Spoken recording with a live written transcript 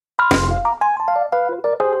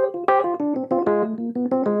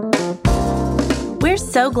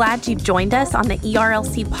so glad you've joined us on the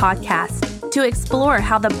ERLC podcast to explore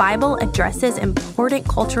how the Bible addresses important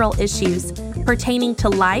cultural issues pertaining to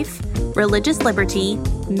life, religious liberty,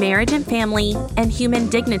 marriage and family, and human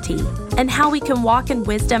dignity, and how we can walk in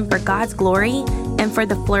wisdom for God's glory and for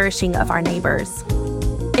the flourishing of our neighbors.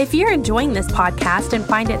 If you're enjoying this podcast and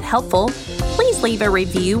find it helpful, please leave a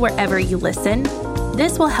review wherever you listen.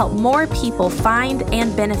 This will help more people find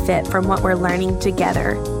and benefit from what we're learning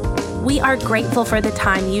together. We are grateful for the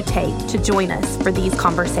time you take to join us for these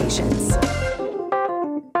conversations.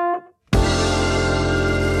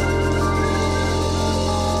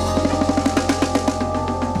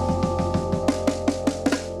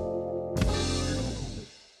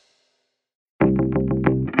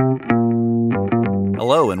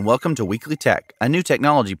 Hello and welcome to Weekly Tech, a new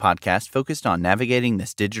technology podcast focused on navigating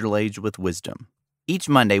this digital age with wisdom. Each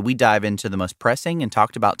Monday, we dive into the most pressing and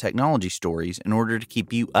talked about technology stories in order to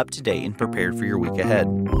keep you up to date and prepared for your week ahead.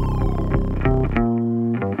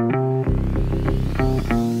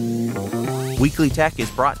 Weekly Tech is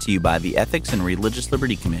brought to you by the Ethics and Religious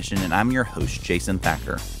Liberty Commission, and I'm your host, Jason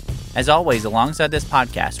Thacker. As always, alongside this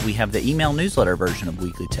podcast, we have the email newsletter version of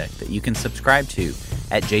Weekly Tech that you can subscribe to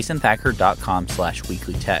at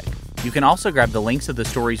jasonthacker.com/weeklytech. You can also grab the links of the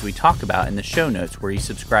stories we talk about in the show notes where you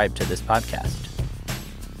subscribe to this podcast.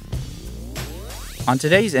 On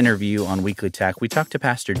today's interview on Weekly Tech, we talked to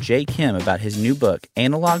Pastor Jay Kim about his new book,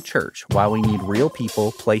 Analog Church: Why We Need Real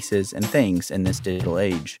People, Places, and Things in This Digital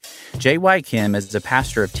Age. J.Y. Kim is a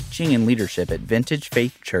pastor of teaching and leadership at Vintage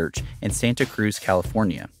Faith Church in Santa Cruz,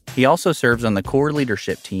 California. He also serves on the core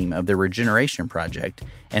leadership team of the Regeneration Project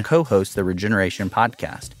and co-hosts the Regeneration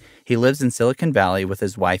Podcast. He lives in Silicon Valley with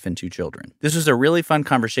his wife and 2 children. This was a really fun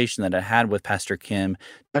conversation that I had with Pastor Kim,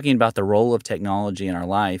 talking about the role of technology in our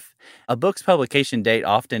life. A book's publication date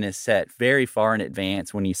often is set very far in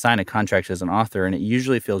advance when you sign a contract as an author, and it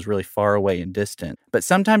usually feels really far away and distant. But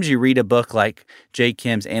sometimes you read a book like Jay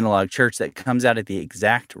Kim's Analog Church that comes out at the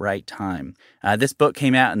exact right time. This book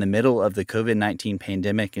came out in the middle of the COVID-19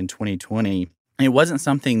 pandemic in 2020. It wasn't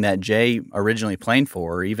something that Jay originally planned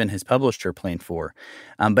for, or even his publisher planned for.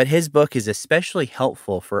 But his book is especially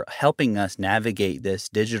helpful for helping us navigate this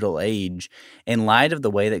digital age in light of the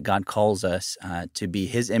way that God calls us to be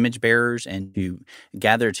his image bearers and to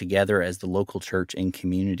gather together as the local church and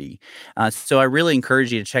community. So I really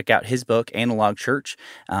encourage you to check out his book, Analog Church,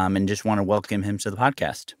 and just want to welcome him to the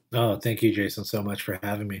podcast. Oh, thank you, Jason, so much for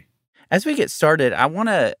having me. As we get started, I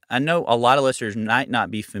know a lot of listeners might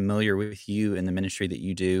not be familiar with you and the ministry that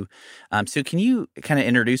you do. So can you kind of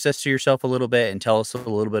introduce us to yourself a little bit and tell us a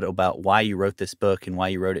little bit about why you wrote this book and why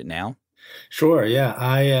you wrote it now? Sure, yeah.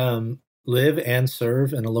 I live and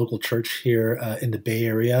serve in a local church here in the Bay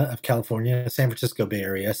Area of California, San Francisco Bay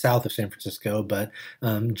Area, south of San Francisco. But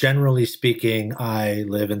generally speaking, I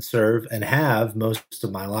live and serve and have most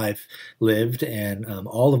of my life lived and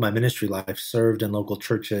all of my ministry life served in local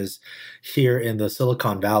churches here in the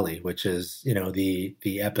Silicon Valley, which is, the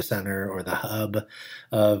epicenter or the hub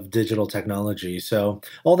of digital technology. So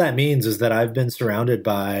all that means is that I've been surrounded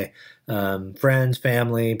by friends,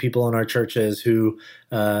 family, people in our churches who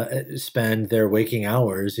spend their waking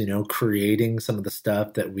hours, creating some of the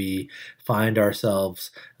stuff that we find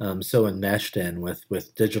ourselves so enmeshed in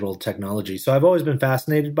with digital technology. So I've always been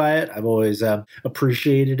fascinated by it. I've always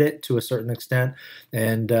appreciated it to a certain extent.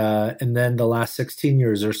 And then the last 16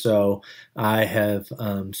 years or so, I have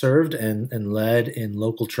served and led in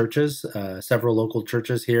local churches, several local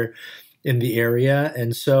churches here in the area.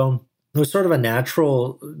 And so it was sort of a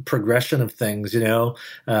natural progression of things,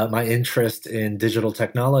 my interest in digital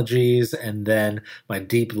technologies and then my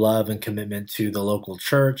deep love and commitment to the local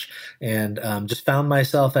church, and just found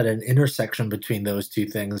myself at an intersection between those two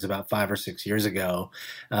things about 5 or 6 years ago,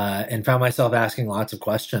 and found myself asking lots of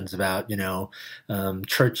questions about,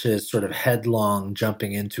 churches sort of headlong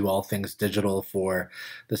jumping into all things digital for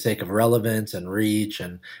the sake of relevance and reach,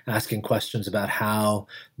 and asking questions about how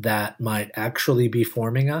that might actually be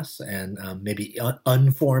forming us and maybe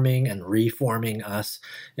unforming and reforming us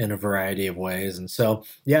in a variety of ways. And so,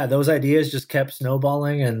 those ideas just kept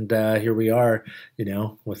snowballing, and here we are,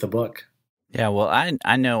 with the book. Yeah, well,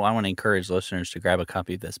 I know I want to encourage listeners to grab a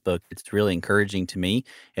copy of this book. It's really encouraging to me.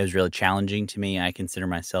 It was really challenging to me. I consider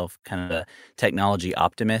myself kind of a technology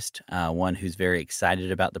optimist, one who's very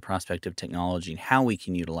excited about the prospect of technology and how we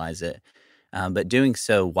can utilize it. But doing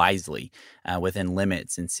so wisely within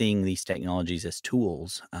limits and seeing these technologies as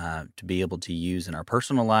tools to be able to use in our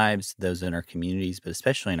personal lives, those in our communities, but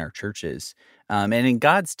especially in our churches And in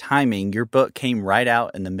God's timing, your book came right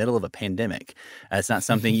out in the middle of a pandemic. It's not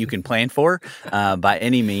something you can plan for by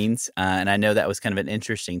any means. And I know that was kind of an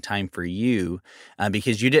interesting time for you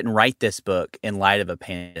because you didn't write this book in light of a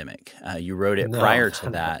pandemic. You wrote it prior to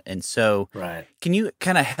that. And so Right. Can you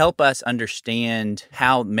kind of help us understand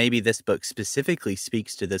how maybe this book specifically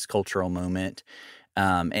speaks to this cultural moment?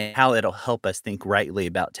 And how it'll help us think rightly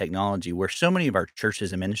about technology, where so many of our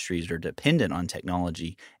churches and ministries are dependent on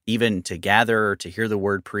technology, even to gather, to hear the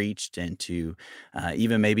word preached, and to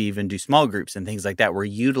even do small groups and things like that. We're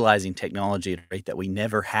utilizing technology at a rate that we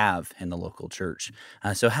never have in the local church.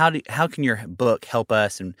 So how can your book help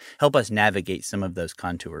us navigate some of those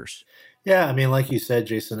contours? Yeah, I mean, like you said,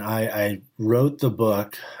 Jason, I wrote the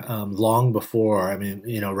book long before. I mean,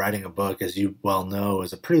 writing a book, as you well know,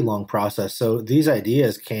 is a pretty long process. So these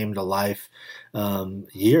ideas came to life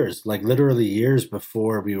literally years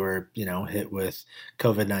before we were, hit with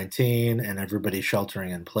COVID-19 and everybody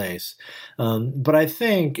sheltering in place. But I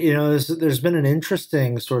think, there's been an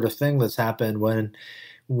interesting sort of thing that's happened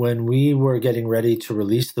when we were getting ready to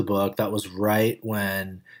release the book. That was right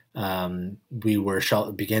when we were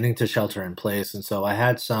beginning to shelter in place. And so I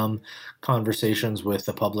had some conversations with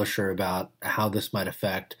the publisher about how this might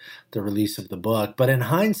affect the release of the book. But in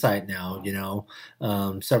hindsight now,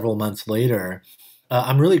 several months later,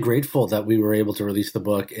 I'm really grateful that we were able to release the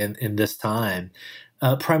book in this time.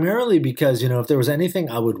 Primarily because, if there was anything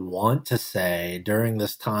I would want to say during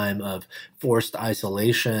this time of forced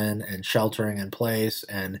isolation and sheltering in place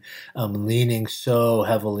and leaning so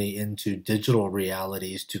heavily into digital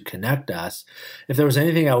realities to connect us, if there was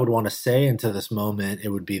anything I would want to say into this moment, it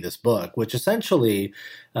would be this book, which essentially,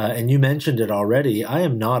 and you mentioned it already, I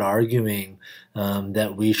am not arguing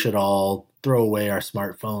that we should all throw away our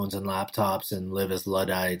smartphones and laptops and live as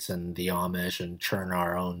Luddites and the Amish and churn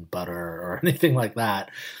our own butter or anything like that.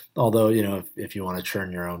 Although, if you want to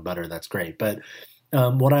churn your own butter, that's great. But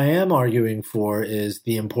what I am arguing for is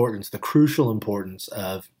the crucial importance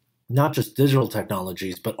of not just digital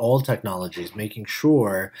technologies, but all technologies, making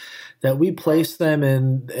sure that we place them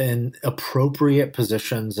in appropriate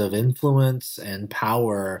positions of influence and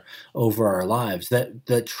power over our lives,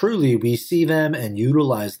 that truly we see them and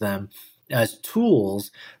utilize them as tools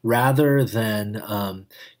rather than,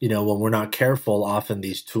 when we're not careful, often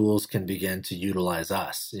these tools can begin to utilize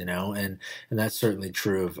us, and that's certainly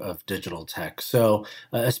true of digital tech. So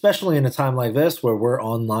especially in a time like this where we're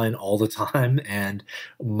online all the time and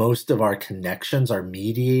most of our connections are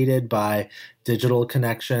mediated by digital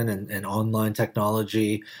connection and online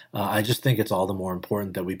technology, I just think it's all the more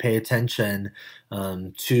important that we pay attention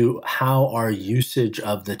to how our usage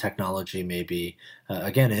of the technology may be,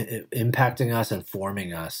 impacting us and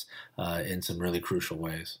forming us in some really crucial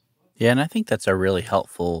ways. Yeah, and I think that's a really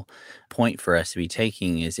helpful point for us to be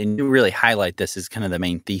taking and you really highlight this as kind of the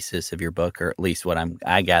main thesis of your book, or at least what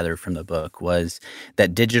I gathered from the book, was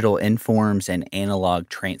that digital informs and analog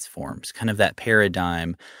transforms, kind of that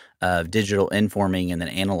paradigm of digital informing and then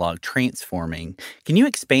analog transforming. Can you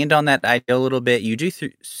expand on that idea a little bit? You do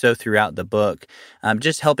so throughout the book,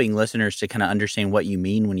 just helping listeners to kind of understand what you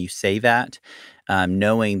mean when you say that,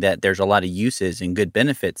 knowing that there's a lot of uses and good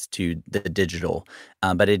benefits to the digital,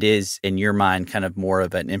 but it is, in your mind, kind of more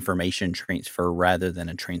of an information transfer rather than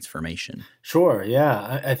a transformation. Sure.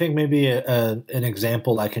 Yeah. I think maybe an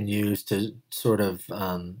example I can use to sort of,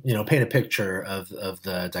 paint a picture of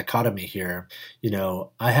the dichotomy here.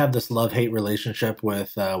 I have this love-hate relationship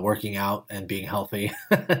with working out and being healthy.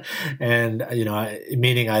 And,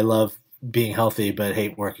 meaning I love being healthy, but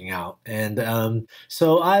hate working out. And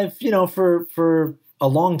so I've, for a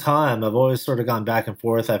long time, I've always sort of gone back and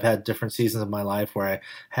forth. I've had different seasons of my life where I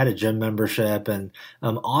had a gym membership, and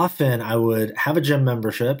often I would have a gym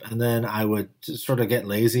membership and then I would sort of get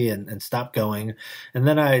lazy and stop going. And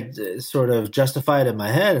then I'd sort of justify it in my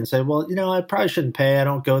head and say, well, I probably shouldn't pay. I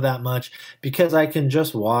don't go that much because I can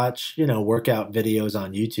just watch, workout videos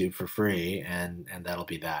on YouTube for free, and that'll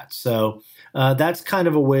be that. So that's kind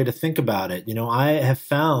of a way to think about it. I have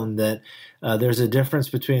found that there's a difference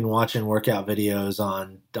between watching workout videos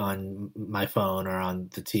on my phone or on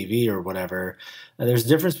the TV or whatever. There's a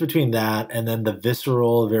difference between that and then the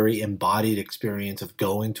visceral, very embodied experience of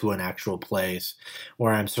going to an actual place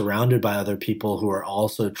where I'm surrounded by other people who are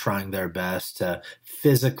also trying their best to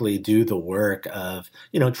physically do the work of,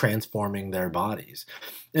 transforming their bodies.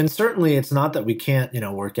 And certainly it's not that we can't,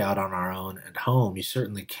 work out on our own at home. You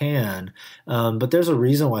certainly can. But there's a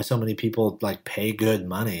reason why so many people like pay good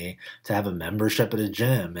money to have a membership at a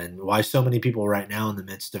gym, and why so many people right now in the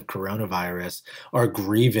midst of coronavirus are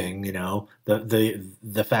grieving,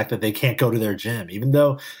 the fact that they can't go to their gym, even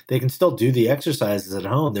though they can still do the exercises at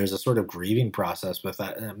home. There's a sort of grieving process with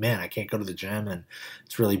that. Man, I can't go to the gym and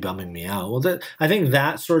it's really bumming me out. Well, I think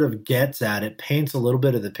that sort of gets at it, paints a little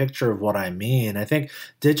bit of the picture of what I mean. I think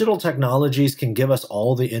digital technologies can give us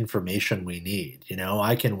all the information we need.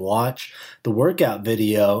 I can watch the workout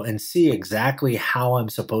video and see exactly how I'm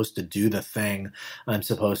supposed to do the thing I'm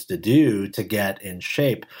supposed to do to get in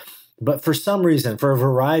shape. But for some reason, for a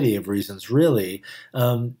variety of reasons, really,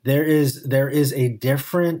 there is a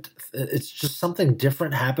different. It's just something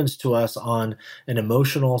different happens to us on an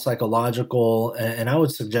emotional, psychological, and I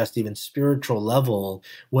would suggest even spiritual level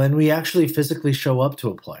when we actually physically show up to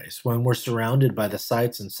a place, when we're surrounded by the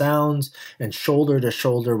sights and sounds and shoulder to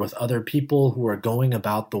shoulder with other people who are going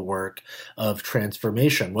about the work of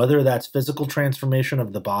transformation, whether that's physical transformation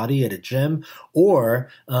of the body at a gym or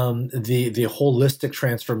the holistic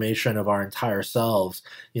transformation of our entire selves,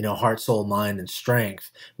 heart, soul, mind, and strength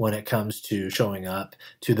when it comes to showing up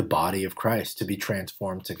to the body of Christ to be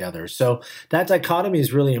transformed together. So that dichotomy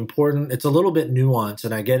is really important. It's a little bit nuanced,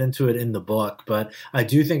 and I get into it in the book, but I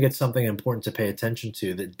do think it's something important to pay attention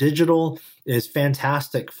to, that digital is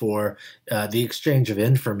fantastic for the exchange of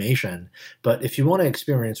information. But if you want to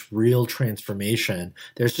experience real transformation,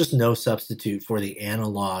 there's just no substitute for the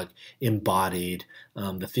analog, embodied,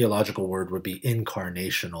 the theological word would be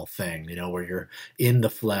incarnational thing, where you're in the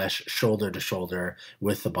flesh, shoulder to shoulder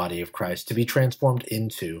with the body of Christ to be transformed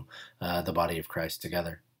into the body of Christ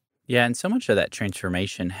together. Yeah, and so much of that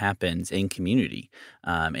transformation happens in community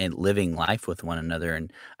and living life with one another.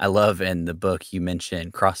 And I love in the book you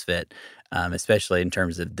mentioned CrossFit, especially in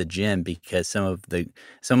terms of the gym, because some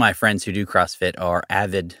of my friends who do CrossFit are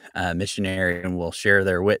avid missionary and will share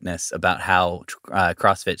their witness about how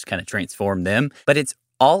CrossFit's kind of transformed them. But it's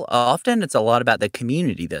often a lot about the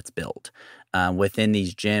community that's built. Within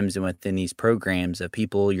these gyms and within these programs of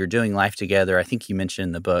people, you're doing life together. I think you mentioned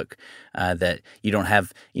in the book that you don't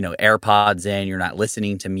have, AirPods in, you're not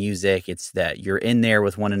listening to music. It's that you're in there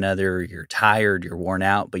with one another, you're tired, you're worn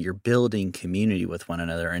out, but you're building community with one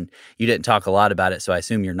another. And you didn't talk a lot about it, so I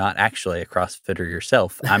assume you're not actually a CrossFitter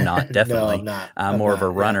yourself. I'm not, definitely. No, I'm more of a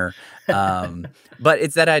runner. But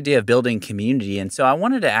it's that idea of building community. And so I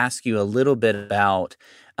wanted to ask you a little bit about,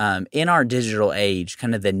 in our digital age,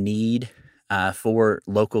 kind of the need for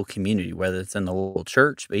local community, whether it's in the local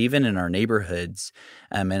church, but even in our neighborhoods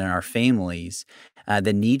and in our families,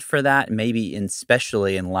 the need for that, maybe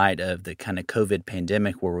especially in light of the kind of COVID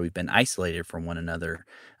pandemic where we've been isolated from one another.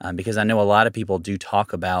 Because I know a lot of people do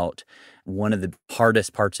talk about one of the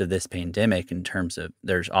hardest parts of this pandemic in terms of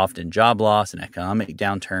there's often job loss and economic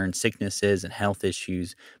downturn, sicknesses and health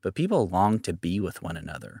issues, but people long to be with one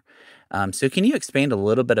another. So can you expand a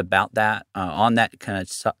little bit about that, on that kind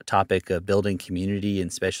of topic of building community,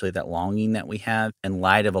 and especially that longing that we have in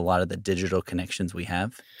light of a lot of the digital connections we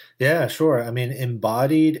have? Yeah, sure. I mean,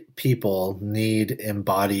 embodied people need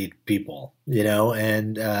embodied people,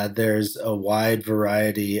 and there's a wide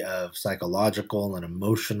variety of psychological and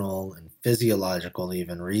emotional and physiological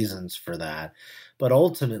even reasons for that. But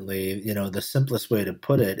ultimately, the simplest way to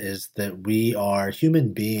put it is that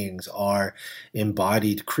human beings are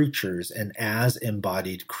embodied creatures. And as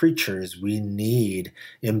embodied creatures, we need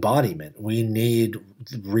embodiment. We need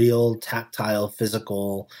real, tactile,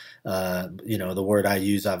 physical, the word I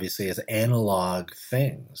use obviously is analog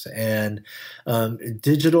things. And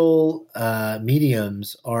digital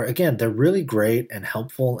mediums are, again, they're really great and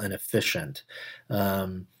helpful and efficient.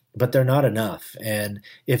 But they're not enough. And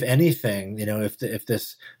if anything, if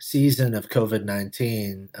this season of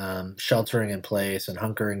COVID-19, sheltering in place and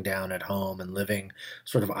hunkering down at home and living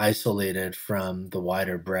sort of isolated from the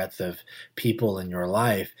wider breadth of people in your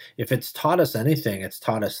life, if it's taught us anything, it's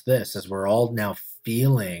taught us this, as we're all now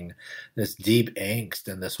feeling this deep angst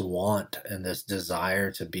and this want and this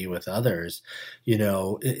desire to be with others,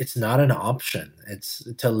 it's not an option. It's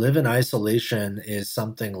to live in isolation is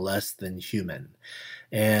something less than human.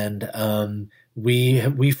 And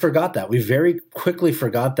we forgot that. We very quickly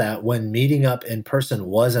forgot that when meeting up in person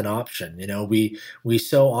was an option. We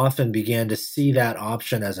so often began to see that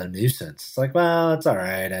option as a nuisance. It's like, well, it's all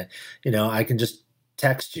right. I can just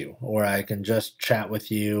text you, or I can just chat with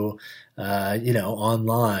you,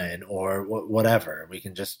 online, or whatever. We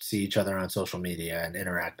can just see each other on social media and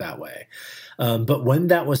interact that way. But when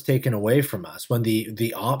that was taken away from us, when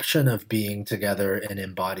the option of being together in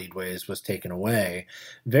embodied ways was taken away,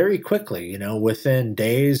 very quickly, within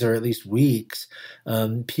days or at least weeks,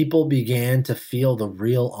 people began to feel the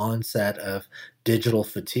real onset of digital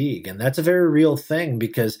fatigue. And that's a very real thing,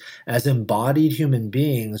 because as embodied human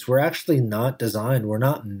beings, we're actually not designed, we're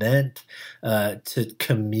not meant to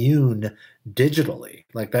commune digitally.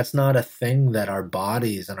 Like, that's not a thing that our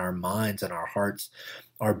bodies and our minds and our hearts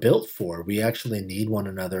are built for. We actually need one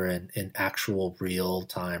another in actual real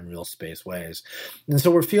time, real space ways. And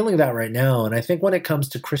so we're feeling that right now. And I think when it comes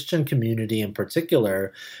to Christian community in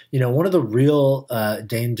particular, one of the real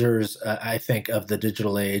dangers, I think, of the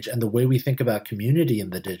digital age and the way we think about community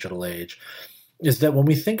in the digital age is that when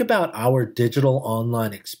we think about our digital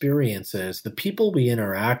online experiences, the people we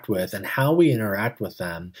interact with and how we interact with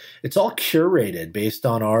them, it's all curated based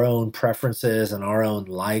on our own preferences and our own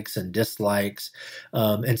likes and dislikes.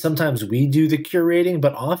 And sometimes we do the curating,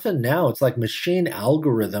 but often now it's like machine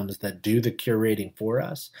algorithms that do the curating for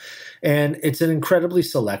us. And it's an incredibly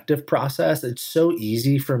selective process. It's so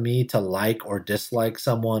easy for me to like or dislike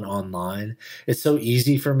someone online. It's so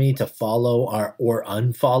easy for me to follow or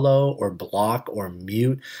unfollow or block or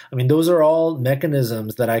mute. I mean, those are all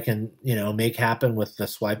mechanisms that I can, make happen with the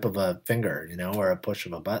swipe of a finger, or a push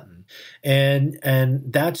of a button. And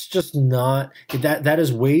that's just not, that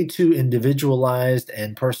is way too individualized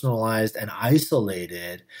and personalized and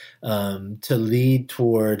isolated to lead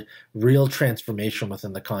toward real transformation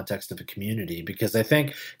within the context of a community. Because I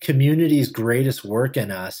think community's greatest work in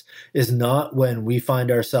us is not when we find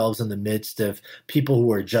ourselves in the midst of people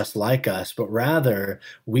who are just like us, but rather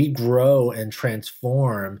we grow and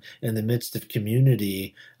transform in the midst of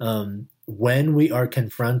community when we are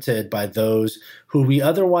confronted by those who we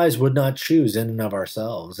otherwise would not choose in and of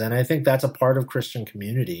ourselves. And I think that's a part of Christian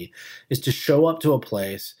community, is to show up to a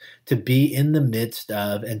place, to be in the midst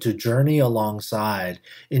of, and to journey alongside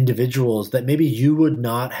individuals that maybe you would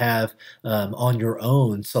not have on your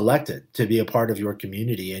own selected to be a part of your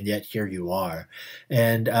community, and yet here you are.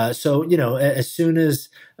 And so, as soon as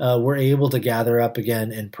we're able to gather up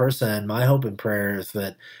again in person, my hope and prayer is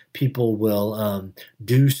that people will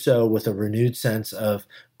do so with a renewed sense of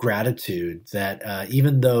gratitude, that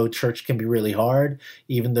even though church can be really hard,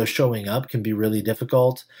 even though showing up can be really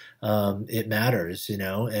difficult, it matters,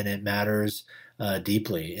 and it matters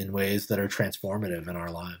deeply in ways that are transformative in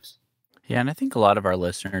our lives. Yeah, and I think a lot of our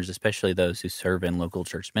listeners, especially those who serve in local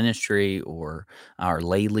church ministry or our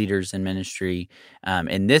lay leaders in ministry,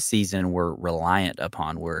 in this season, we're reliant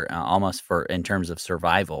upon, we're almost in terms of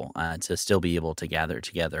survival, to still be able to gather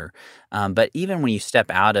together. But even when you step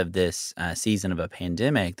out of this season of a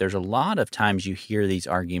pandemic, there's a lot of times you hear these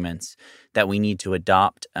arguments that we need to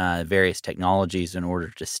adopt various technologies in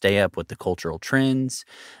order to stay up with the cultural trends,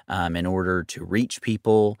 in order to reach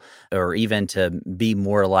people, or even to be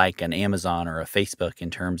more like an Amazon or a Facebook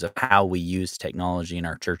in terms of how we use technology in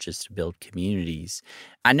our churches to build communities.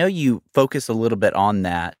 I know you focus a little bit on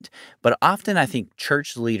that, but often I think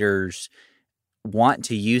church leaders want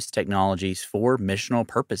to use technologies for missional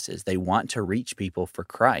purposes. They want to reach people for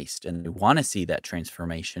Christ, and they want to see that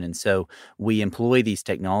transformation. And so we employ these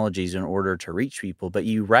technologies in order to reach people. But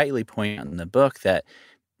you rightly point out in the book that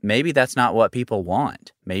maybe that's not what people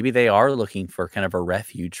want. Maybe they are looking for kind of a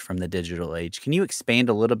refuge from the digital age. Can you expand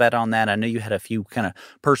a little bit on that? I know you had a few kind of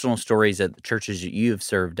personal stories at the churches that you have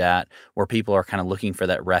served at where people are kind of looking for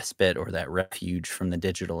that respite or that refuge from the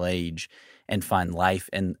digital age and find life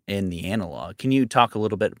in the analog. Can you talk a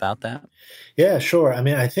little bit about that? Yeah, sure. I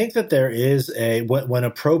mean, I think that there is when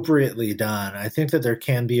appropriately done, I think that there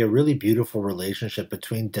can be a really beautiful relationship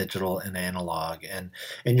between digital and analog. And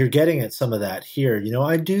you're getting at some of that here.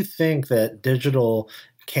 I do think that digital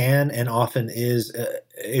can and often is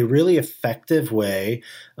a really effective way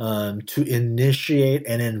to initiate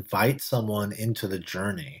and invite someone into the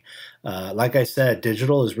journey. Like I said,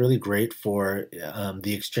 digital is really great for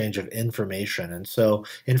the exchange of information. And so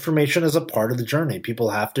information is a part of the journey. People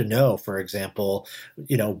have to know, for example,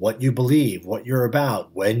 what you believe, what you're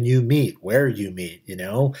about, when you meet, where you meet,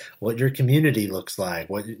 what your community looks like,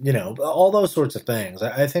 all those sorts of things.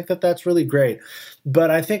 I think that that's really great.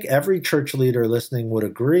 But I think every church leader listening would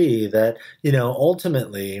agree that,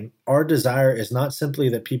 ultimately, our desire is not simply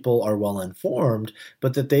that people are well informed,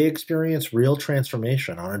 but that they experience real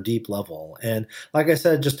transformation on a deep level. And like I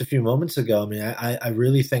said just a few moments ago, I mean, I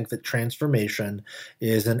really think that transformation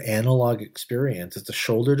is an analog experience. It's a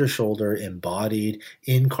shoulder-to-shoulder, embodied,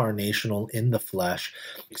 incarnational, in the flesh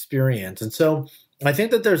experience. And so I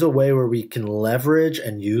think that there's a way where we can leverage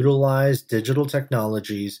and utilize digital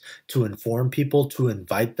technologies to inform people, to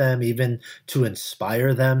invite them, even to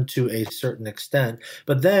inspire them to a certain extent,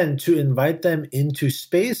 but then to invite them into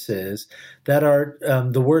spaces that are,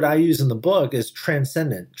 the word I use in the book is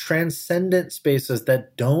transcendent spaces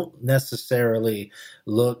that don't necessarily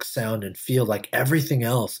look, sound, and feel like everything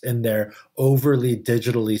else in their overly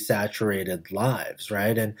digitally saturated lives,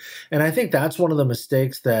 right? And I think that's one of the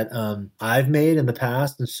mistakes that I've made in the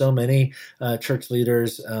past, and so many church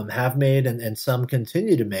leaders have made, and some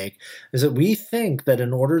continue to make, is that we think that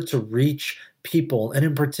in order to reach people, and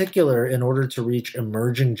in particular, in order to reach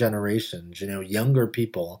emerging generations, younger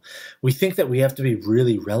people, we think that we have to be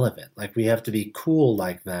really relevant, like we have to be cool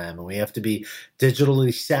like them, and we have to be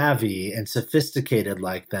digitally savvy and sophisticated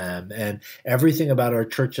like them, and everything about our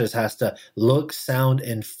churches has to look, sound,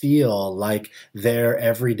 and feel like their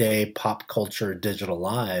everyday pop culture digital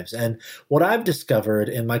lives. And what I've discovered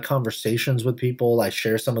in my conversations with people, I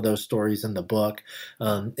share some of those stories in the book,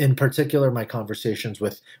 in particular my conversations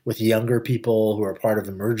with younger people who are part of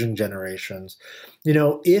emerging generations,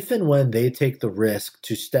 if and when they take the risk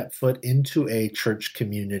to step foot into a church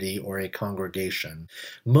community or a congregation,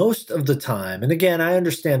 most of the time, and again, I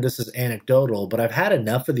understand this is anecdotal, but I've had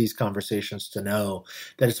enough of these conversations to know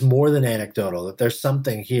that it's more than anecdotal, that there's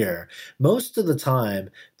something here. Most of the time,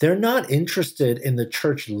 they're not interested in the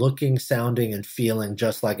church looking, sounding, and feeling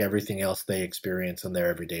just like everything else they experience in their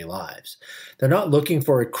everyday lives. They're not looking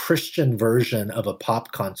for a Christian version of a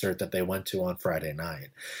pop concert that they went to on Friday night.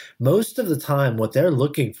 Most of the time, what they're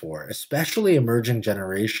looking for, especially emerging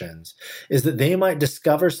generations, is that they might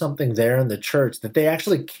discover something there in the church that they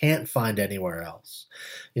actually can't find anywhere else.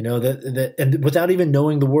 And without even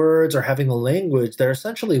knowing the words or having the language, they're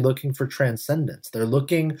essentially looking for transcendence. They're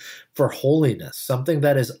looking for holiness, something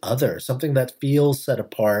that is other, something that feels set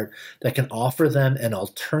apart, that can offer them an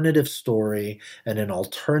alternative story and an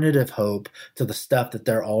alternative hope to the stuff that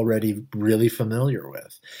they're already really familiar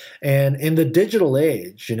with. And in the digital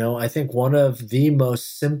age, I think one of the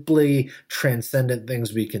most simply transcendent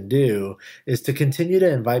things we can do is to continue to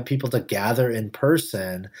invite people to gather in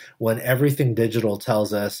person when everything digital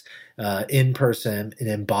tells us in person, an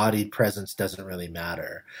embodied presence doesn't really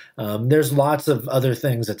matter. There's lots of other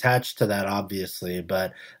things attached to that, obviously,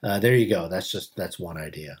 but there you go. That's one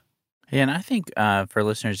idea. Yeah, and I think for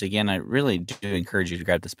listeners, again, I really do encourage you to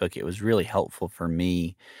grab this book. It was really helpful for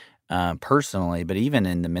me personally, but even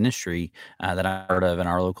in the ministry that I heard of in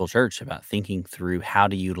our local church about thinking through how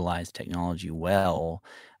to utilize technology well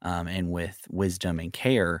and with wisdom and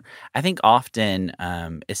care. I think often,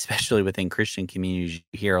 especially within Christian communities,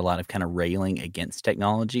 you hear a lot of kind of railing against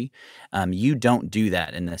technology. You don't do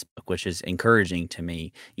that in this book, which is encouraging to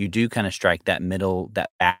me. You do kind of strike that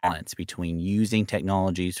balance between using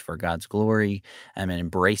technologies for God's glory and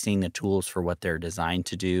embracing the tools for what they're designed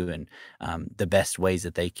to do, and the best ways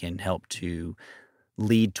that they can help to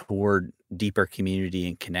lead toward deeper community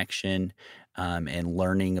and connection and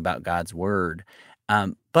learning about God's word.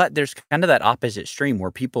 But there's kind of that opposite stream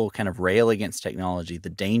where people kind of rail against technology, the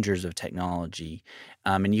dangers of technology,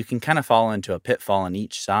 and you can kind of fall into a pitfall on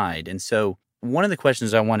each side. And so one of the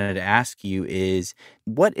questions I wanted to ask you is,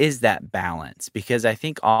 what is that balance? Because I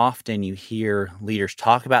think often you hear leaders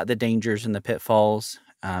talk about the dangers and the pitfalls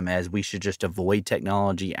as we should just avoid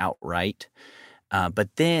technology outright.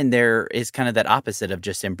 But then there is kind of that opposite of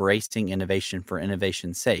just embracing innovation for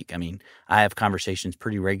innovation's sake. I mean, I have conversations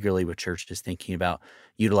pretty regularly with churches thinking about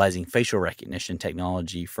utilizing facial recognition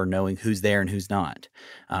technology for knowing who's there and who's not,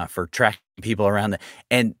 for tracking people around.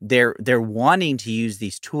 And they're wanting to use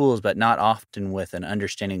these tools, but not often with an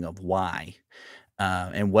understanding of why.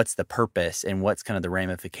 And what's the purpose and what's kind of the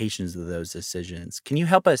ramifications of those decisions. Can you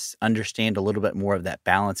help us understand a little bit more of that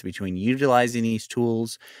balance between utilizing these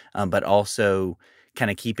tools, but also kind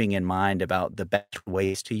of keeping in mind about the best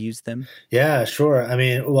ways to use them? Yeah, sure. I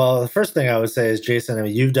mean, well, the first thing I would say is, Jason,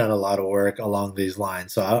 you've done a lot of work along these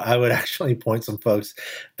lines. So I would actually point some folks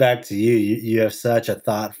back to you. You have such a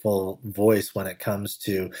thoughtful voice when it comes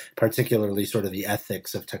to particularly sort of the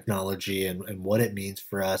ethics of technology and what it means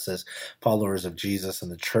for us as followers of Jesus and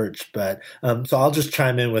the church. But so I'll just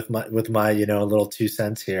chime in with my little 2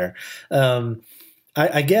 cents here.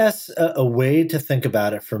 I guess a way to think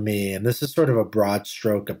about it for me, and this is sort of a broad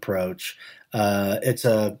stroke approach. This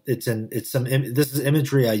is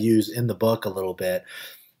imagery I use in the book a little bit.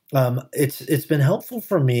 It's been helpful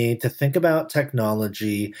for me to think about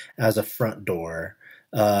technology as a front door.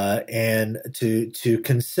 and to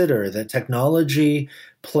consider that technology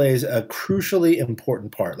plays a crucially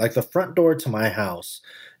important part. Like the front door to my house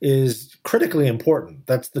is critically important.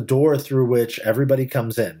 That's the door through which everybody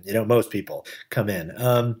comes in. Most people come in.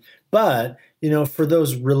 But for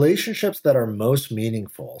those relationships that are most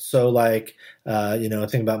meaningful. So like,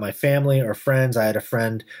 think about my family or friends. I had a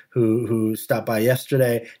friend who stopped by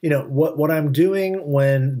yesterday. What I'm doing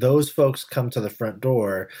when those folks come to the front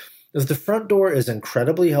door is the front door is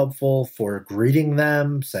incredibly helpful for greeting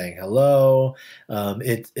them, saying hello.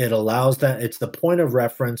 It allows them, it's the point of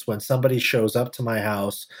reference when somebody shows up to my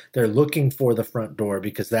house, they're looking for the front door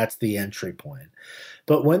because that's the entry point.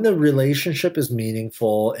 But when the relationship is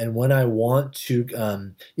meaningful and when I want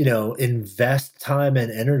to, invest time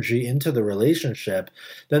and energy into the relationship,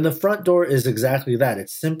 then the front door is exactly that.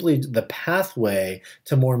 It's simply the pathway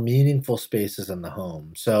to more meaningful spaces in the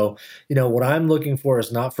home. So, what I'm looking for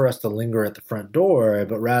is not for us to linger at the front door,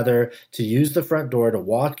 but rather to use the front door to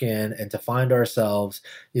walk in and to find ourselves,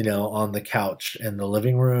 on the couch in the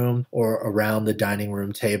living room or around the dining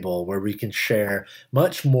room table where we can share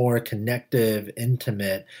much more connective,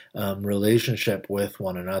 intimate relationship with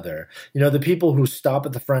one another. The people who stop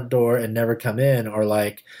at the front door and never come in are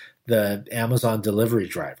like the Amazon delivery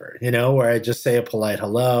driver, where I just say a polite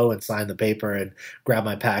hello and sign the paper and grab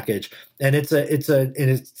my package. And it's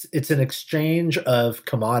an exchange of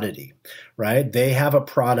commodity, right? They have a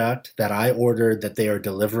product that I ordered that they are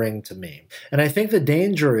delivering to me. And I think the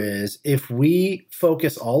danger is if we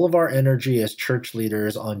focus all of our energy as church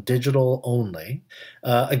leaders on digital only,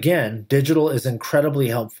 again, digital is incredibly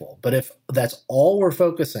helpful. But if that's all we're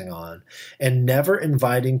focusing on and never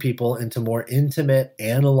inviting people into more intimate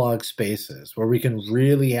analog spaces where we can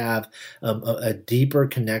really have a deeper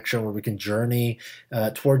connection, where we can journey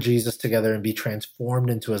toward Jesus together and be transformed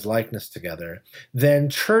into his likeness together, then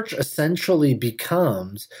church essentially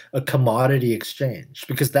becomes a commodity exchange,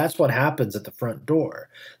 because that's what happens at the front door.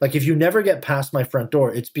 Like if you never get past my front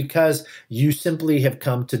door, it's because you simply have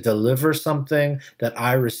come to deliver something that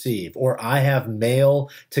I receive, or I have mail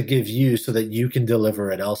to give you so that you can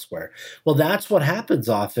deliver it elsewhere. Well, that's what happens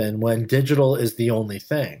often when digital is the only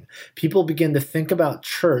thing. People begin to think about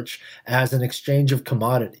church as an exchange of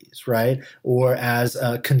commodities, right? Or as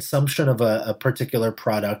a consumption of a particular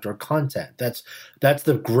product or content. That's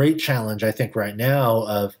the great challenge, I think, right now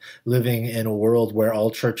of living in a world where all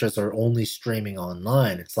churches are only streaming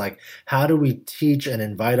online. It's like, how do we teach and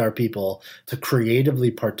invite our people to creatively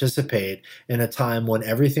participate in a time when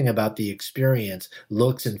everything about the experience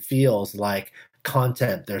looks and feels like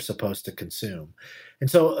content they're supposed to consume? And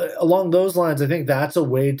so along those lines, I think that's a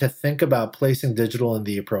way to think about placing digital in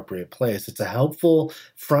the appropriate place. It's a helpful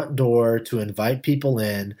front door to invite people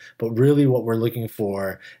in, but really what we're looking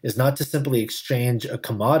for is not to simply exchange a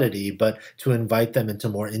commodity, but to invite them into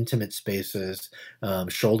more intimate spaces,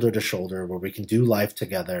 shoulder to shoulder, where we can do life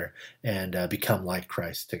together and become like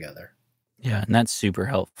Christ together. Yeah, and that's super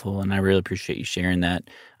helpful, and I really appreciate you sharing that.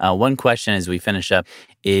 One question as we finish up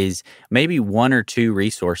is maybe one or two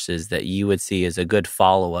resources that you would see as a good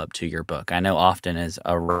follow-up to your book. I know often as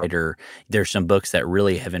a writer, there's some books that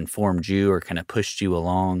really have informed you or kind of pushed you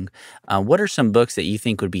along. What are some books that you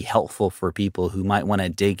think would be helpful for people who might want to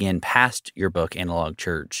dig in past your book, Analog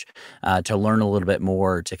Church, to learn a little bit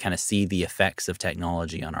more, to kind of see the effects of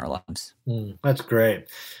technology on our lives? That's great.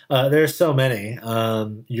 There's so many.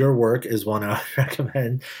 Your work is one I would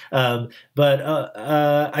recommend. But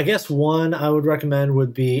I guess one I would recommend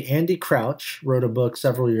would be Andy Crouch wrote a book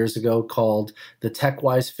several years ago called The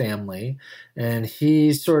TechWise Family. And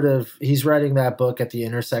he's writing that book at the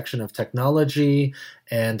intersection of technology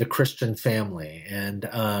and the Christian family. And,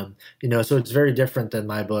 so it's very different than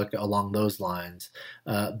my book along those lines,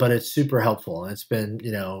 but it's super helpful. And it's been,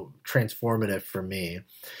 transformative for me.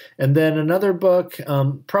 And then another book,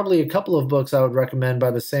 probably a couple of books I would recommend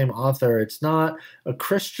by the same author. It's not a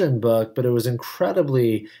Christian book, but it was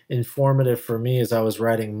incredibly informative for me as I was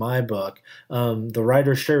writing my book. The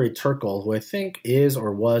writer Sherry Turkle, who I think is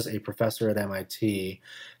or was a professor at MIT,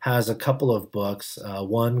 has a couple of books,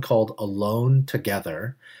 one called Alone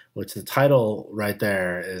Together, which the title right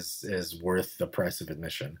there is worth the price of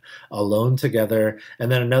admission. Alone Together.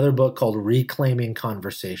 And then another book called Reclaiming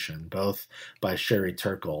Conversation, both by Sherry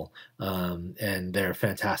Turkle. And they're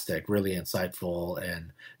fantastic, really insightful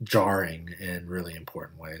and jarring in really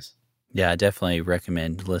important ways. Yeah, I definitely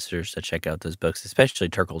recommend listeners to check out those books, especially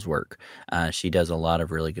Turkle's work. She does a lot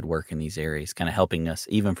of really good work in these areas, kind of helping us,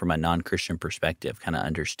 even from a non-Christian perspective, kind of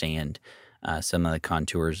understand some of the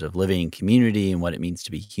contours of living in community and what it means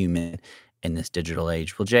to be human in this digital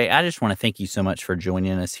age. Well, Jay, I just want to thank you so much for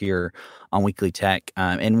joining us here on Weekly Tech,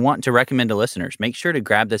 and want to recommend to listeners, make sure to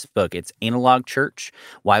grab this book. It's Analog Church,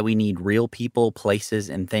 Why We Need Real People, Places,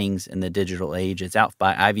 and Things in the Digital Age. It's out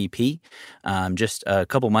by IVP just a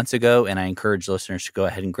couple months ago, and I encourage listeners to go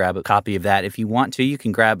ahead and grab a copy of that. If you want to, you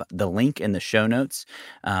can grab the link in the show notes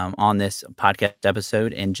on this podcast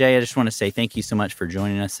episode. And Jay, I just want to say thank you so much for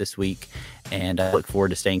joining us this week, and I look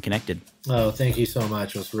forward to staying connected. Oh, thank you so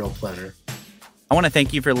much. It was a real pleasure. I want to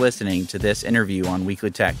thank you for listening to this interview on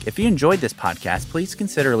Weekly Tech. If you enjoyed this podcast, please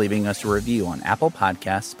consider leaving us a review on Apple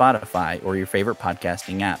Podcasts, Spotify, or your favorite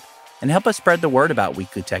podcasting app. And help us spread the word about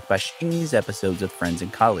Weekly Tech by sharing these episodes with friends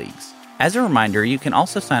and colleagues. As a reminder, you can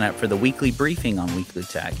also sign up for the weekly briefing on Weekly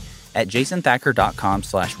Tech at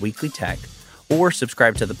jasonthacker.com/weeklytech, or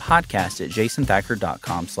subscribe to the podcast at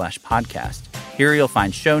jasonthacker.com/podcast. Here you'll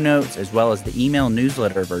find show notes as well as the email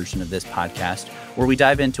newsletter version of this podcast, where we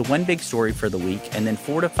dive into one big story for the week and then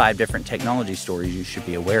 4 to 5 different technology stories you should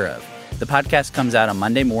be aware of. The podcast comes out on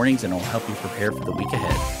Monday mornings and will help you prepare for the week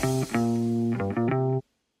ahead.